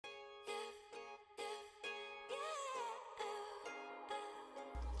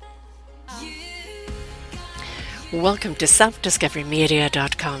Welcome to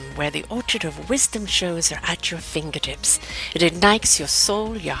selfdiscoverymedia.com, where the Orchard of Wisdom shows are at your fingertips. It ignites your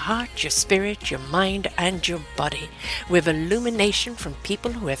soul, your heart, your spirit, your mind, and your body with illumination from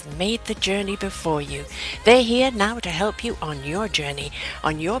people who have made the journey before you. They're here now to help you on your journey,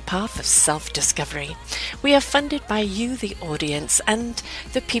 on your path of self-discovery. We are funded by you, the audience, and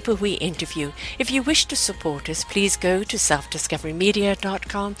the people we interview. If you wish to support us, please go to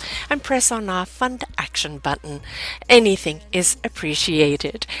selfdiscoverymedia.com and press on our Fund Action button. Anything is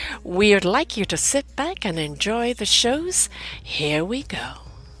appreciated. We'd like you to sit back and enjoy the shows. Here we go.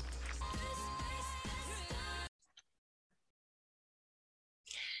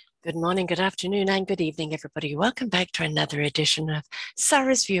 Good morning, good afternoon, and good evening, everybody. Welcome back to another edition of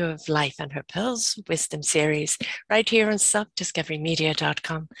Sarah's View of Life and her Pearls of Wisdom series, right here on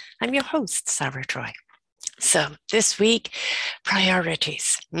selfdiscoverymedia.com. I'm your host, Sarah Troy. So this week,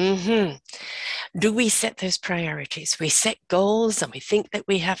 priorities. Do we set those priorities? We set goals and we think that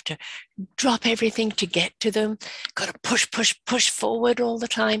we have to drop everything to get to them. Got to push forward all the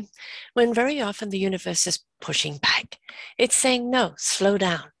time. When very often the universe is pushing back. It's saying, no, slow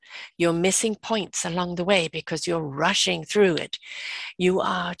down. You're missing points along the way because you're rushing through it. You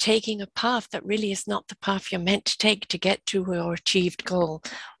are taking a path that really is not the path you're meant to take to get to your achieved goal.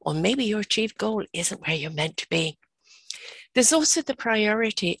 Or maybe your achieved goal isn't where you're meant to be. There's also the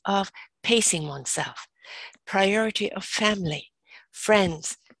priority of pacing oneself, priority of family,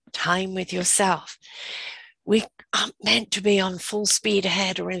 friends, time with yourself. We aren't meant to be on full speed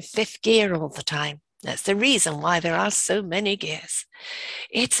ahead or in fifth gear all the time. That's the reason why there are so many gears.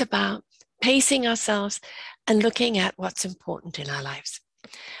 It's about pacing ourselves and looking at what's important in our lives.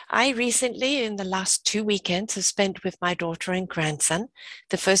 I recently, in the last 2 weekends, have spent with my daughter and grandson.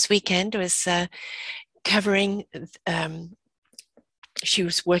 The first weekend was covering she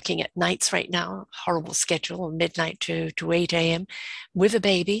was working at nights right now, horrible schedule, midnight to 8 a.m. with a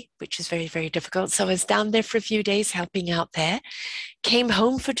baby, which is very, very difficult. So I was down there for a few days helping out there, came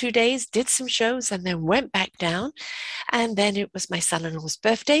home for 2 days, did some shows, and then went back down. And then it was my son-in-law's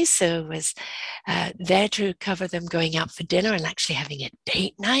birthday, so I was there to cover them going out for dinner and actually having a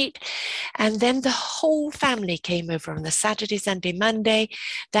date night. And then the whole family came over on the Saturday, Sunday, Monday.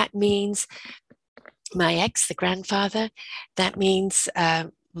 That means my ex, the grandfather. That means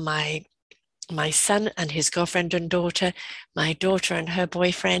my son and his girlfriend and daughter, my daughter and her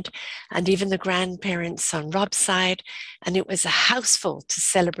boyfriend, and even the grandparents on Rob's side. And it was a house full to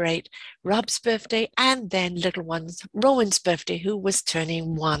celebrate Rob's birthday and then little one's, Rowan's birthday, who was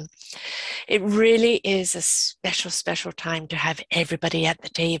turning 1. It really is a special, special time to have everybody at the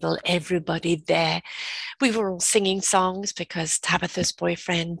table, everybody there. We were all singing songs because Tabitha's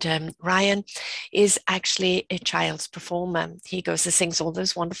boyfriend, Ryan, is actually a child's performer. He goes and sings all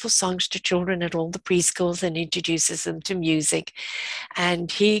those wonderful songs to children at all the preschools and introduces them to music.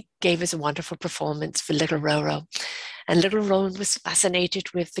 And he gave us a wonderful performance for little Roro. And little Rowan was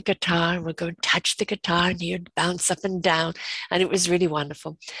fascinated with the guitar and would go and touch the guitar and he would bounce up and down. And it was really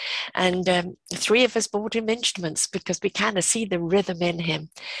wonderful. And 3 of us bought him instruments because we kind of see the rhythm in him.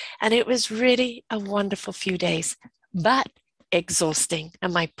 And it was really a wonderful few days, but exhausting.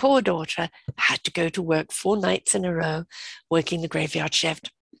 And my poor daughter had to go to work 4 nights in a row, working the graveyard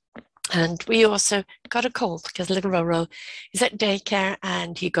shift. And we also got a call because little Roro is at daycare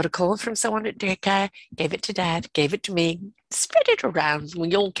and he got a call from someone at daycare, gave it to Dad, gave it to me, spread it around.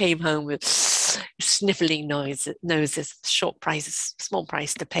 We all came home with sniffling noses, short prices, small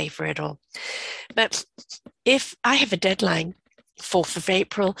price to pay for it all. But if I have a deadline, 4th of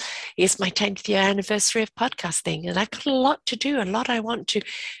April is my 10th year anniversary of podcasting. And I've got a lot to do, a lot I want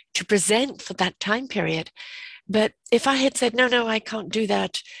to present for that time period. But if I had said, no, I can't do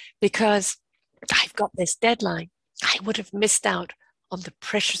that because I've got this deadline, I would have missed out on the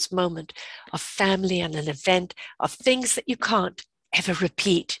precious moment of family and an event, of things that you can't ever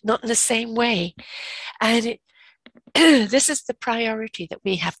repeat, not in the same way. And this is the priority that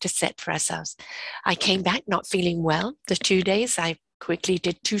we have to set for ourselves. I came back not feeling well. The 2 days I quickly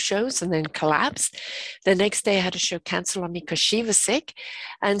did 2 shows and then collapsed. The next day I had a show cancel on me because she was sick.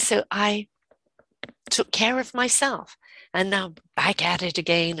 And so I took care of myself and now back at it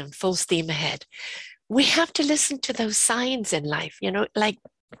again and full steam ahead. We have to listen to those signs in life, like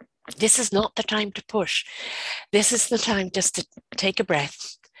this is not the time to push. This is the time just to take a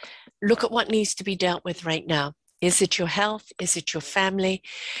breath, look at what needs to be dealt with right now. Is it your health? Is it your family?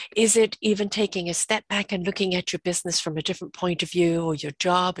 Is it even taking a step back and looking at your business from a different point of view, or your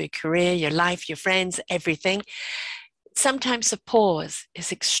job, your career, your life, your friends, everything? Sometimes a pause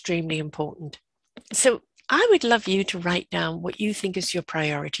is extremely important. So I would love you to write down what you think is your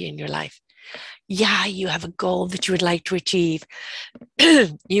priority in your life. Yeah, you have a goal that you would like to achieve.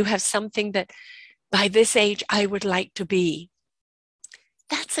 You have something that by this age I would like to be.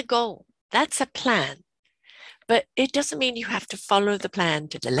 That's a goal. That's a plan. But it doesn't mean you have to follow the plan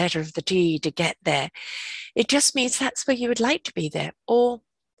to the letter of the T to get there. It just means that's where you would like to be there. Or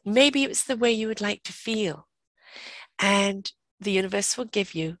maybe it's the way you would like to feel. And the universe will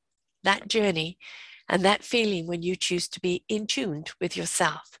give you that journey and that feeling when you choose to be in tune with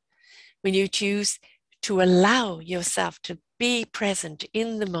yourself, when you choose to allow yourself to be present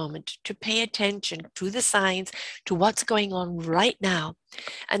in the moment, to pay attention to the signs, to what's going on right now.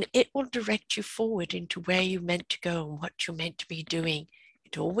 And it will direct you forward into where you're meant to go and what you're meant to be doing.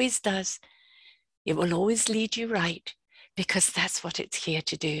 It always does. It will always lead you right because that's what it's here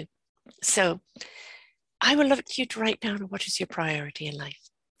to do. So I would love you to write down what is your priority in life.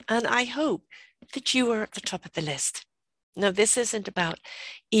 And I hope that you are at the top of the list. Now, this isn't about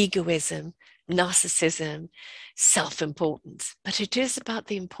egoism, narcissism, self-importance, but it is about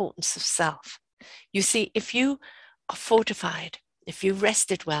the importance of self. You see, if you are fortified, if you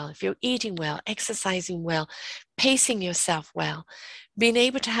rested well, if you're eating well, exercising well, pacing yourself well, being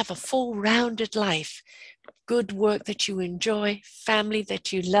able to have a full rounded life, good work that you enjoy, family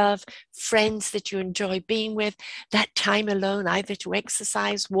that you love, friends that you enjoy being with, that time alone, either to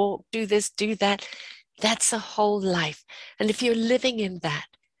exercise, walk, do this, do that, that's a whole life. And if you're living in that,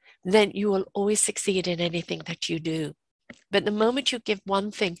 then you will always succeed in anything that you do. But the moment you give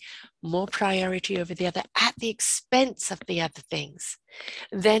one thing more priority over the other at the expense of the other things,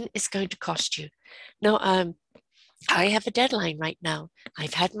 then it's going to cost you. Now, I have a deadline right now.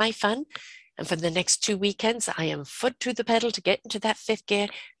 I've had my fun. And for the next 2 weekends, I am foot to the pedal to get into that fifth gear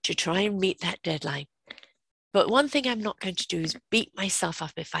to try and meet that deadline. But one thing I'm not going to do is beat myself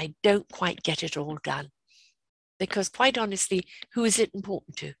up if I don't quite get it all done. Because quite honestly, who is it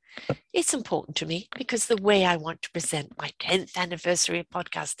important to? It's important to me because the way I want to present my 10th anniversary of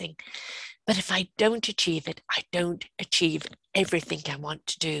podcasting. But if I don't achieve it, I don't achieve everything I want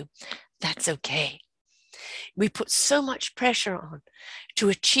to do. That's okay. We put so much pressure on to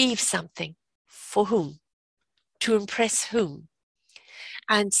achieve something. For whom? To impress whom?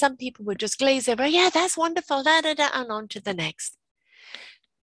 And some people would just glaze over, yeah, that's wonderful, da, da, da, and on to the next.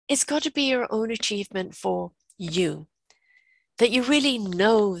 It's got to be your own achievement for you, that you really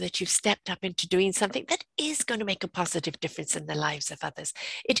know that you've stepped up into doing something that is going to make a positive difference in the lives of others.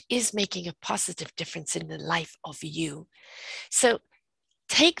 It is making a positive difference in the life of you. So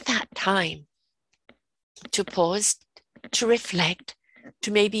take that time to pause, to reflect,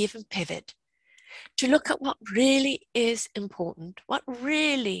 to maybe even pivot, to look at what really is important, what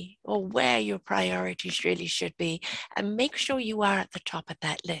really or where your priorities really should be, and make sure you are at the top of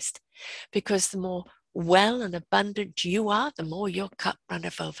that list. Because the more well and abundant you are, the more your cup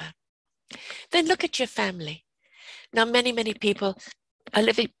runneth over. Then look at your family. Now, many, many people are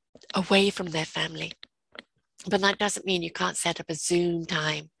living away from their family, but that doesn't mean you can't set up a Zoom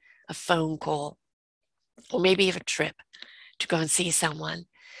time, a phone call, or maybe even a trip to go and see someone.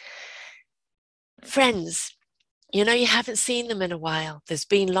 Friends, you know, you haven't seen them in a while. There's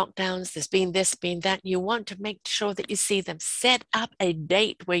been lockdowns, there's been this, been that. You want to make sure that you see them. Set up a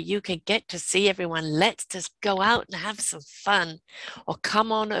date where you can get to see everyone. Let's just go out and have some fun. Or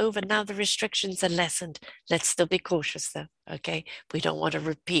come on over now the restrictions are lessened. Let's still be cautious though, okay? We don't want to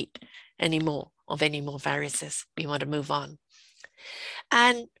repeat any more of any more viruses. We want to move on.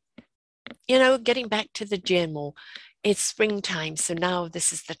 And, you know, getting back to the gym, or it's springtime, so now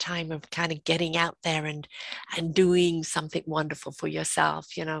this is the time of kind of getting out there and doing something wonderful for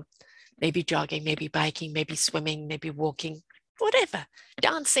yourself, you know, maybe jogging, maybe biking, maybe swimming, maybe walking, whatever,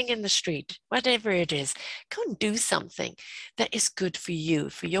 dancing in the street, whatever it is. Go and do something that is good for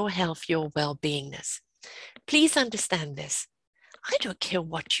you, for your health, your well-beingness. Please understand this. I don't care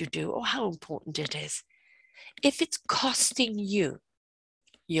what you do or how important it is. If it's costing you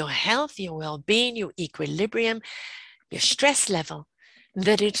your health, your well-being, your equilibrium, your stress level,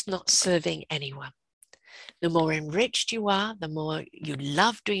 that it's not serving anyone. The more enriched you are, the more you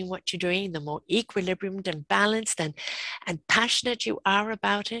love doing what you're doing, the more equilibrium and balanced and passionate you are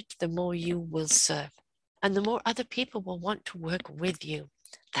about it, the more you will serve. And the more other people will want to work with you.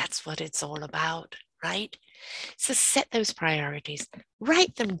 That's what it's all about, right? So set those priorities,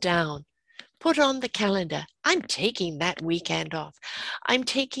 write them down, put on the calendar. I'm taking that weekend off. I'm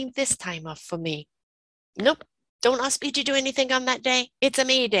taking this time off for me. Nope. Don't ask me to do anything on that day. It's a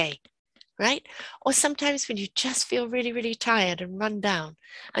me day, right? Or sometimes when you just feel really, really tired and run down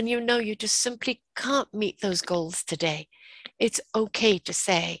and you know you just simply can't meet those goals today, it's okay to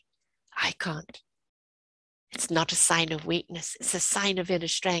say, I can't. It's not a sign of weakness. It's a sign of inner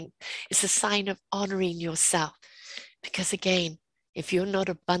strength. It's a sign of honoring yourself. Because again, if you're not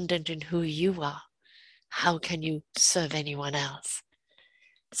abundant in who you are, how can you serve anyone else?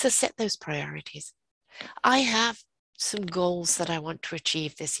 So set those priorities. I have some goals that I want to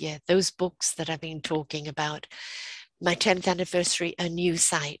achieve this year. Those books that I've been talking about, my 10th anniversary, a new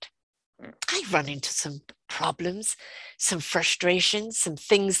site. I run into some problems, some frustrations, some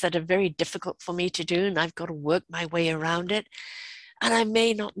things that are very difficult for me to do, and I've got to work my way around it. And I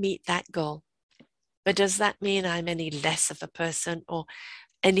may not meet that goal. But does that mean I'm any less of a person, or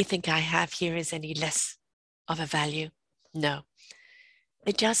anything I have here is any less of a value? No.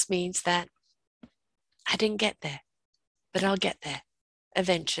 It just means that I didn't get there, but I'll get there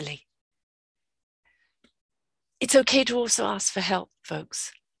eventually. It's okay to also ask for help,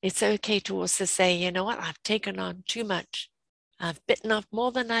 folks. It's okay to also say, you know what, I've taken on too much. I've bitten off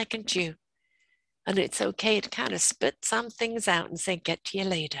more than I can chew. And it's okay to kind of spit some things out and say, get to you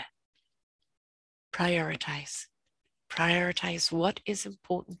later. Prioritize. Prioritize what is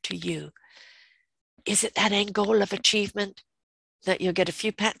important to you. Is it that end goal of achievement that you'll get a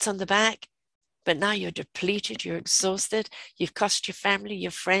few pats on the back, but now you're depleted, you're exhausted, you've cost your family,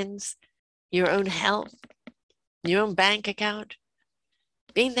 your friends, your own health, your own bank account?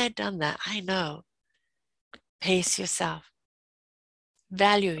 Been there, done that, I know. Pace yourself.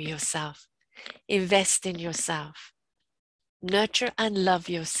 Value yourself. Invest in yourself. Nurture and love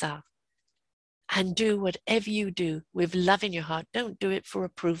yourself. And do whatever you do with love in your heart. Don't do it for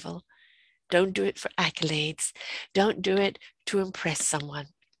approval. Don't do it for accolades. Don't do it to impress someone.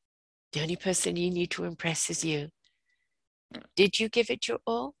 The only person you need to impress is you. Did you give it your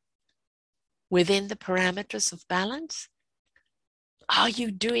all? Within the parameters of balance? Are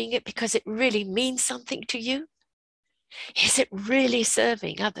you doing it because it really means something to you? Is it really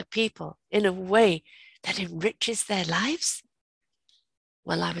serving other people in a way that enriches their lives?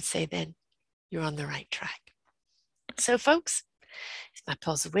 Well, I would say then you're on the right track. So folks, it's my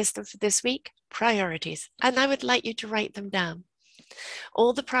pulse of wisdom for this week, priorities. And I would like you to write them down.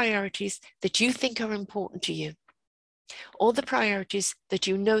 All the priorities that you think are important to you. All the priorities that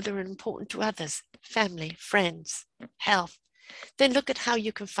you know that are important to others, family, friends, health. Then look at how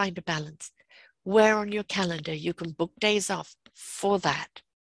you can find a balance. Where on your calendar you can book days off for that.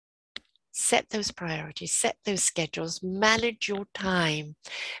 Set those priorities, set those schedules, manage your time,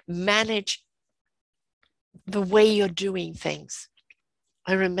 manage the way you're doing things.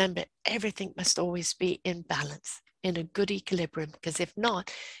 And remember, everything must always be in balance, in a good equilibrium, because if not,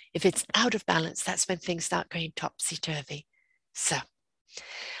 if it's out of balance, that's when things start going topsy-turvy. So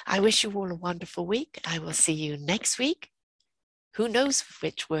I wish you all a wonderful week. I will see you next week. Who knows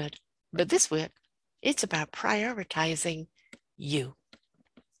which word, but this word, it's about prioritizing you.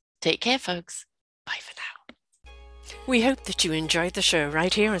 Take care, folks. Bye for now. We hope that you enjoyed the show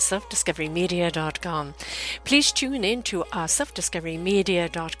right here on selfdiscoverymedia.com. Please tune in to our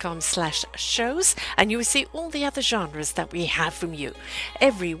selfdiscoverymedia.com/shows and you will see all the other genres that we have from you.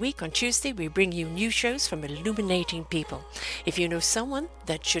 Every week on Tuesday, we bring you new shows from illuminating people. If you know someone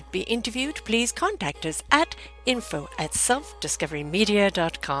that should be interviewed, please contact us at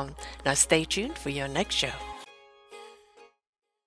info@selfdiscoverymedia.com. Now stay tuned for your next show.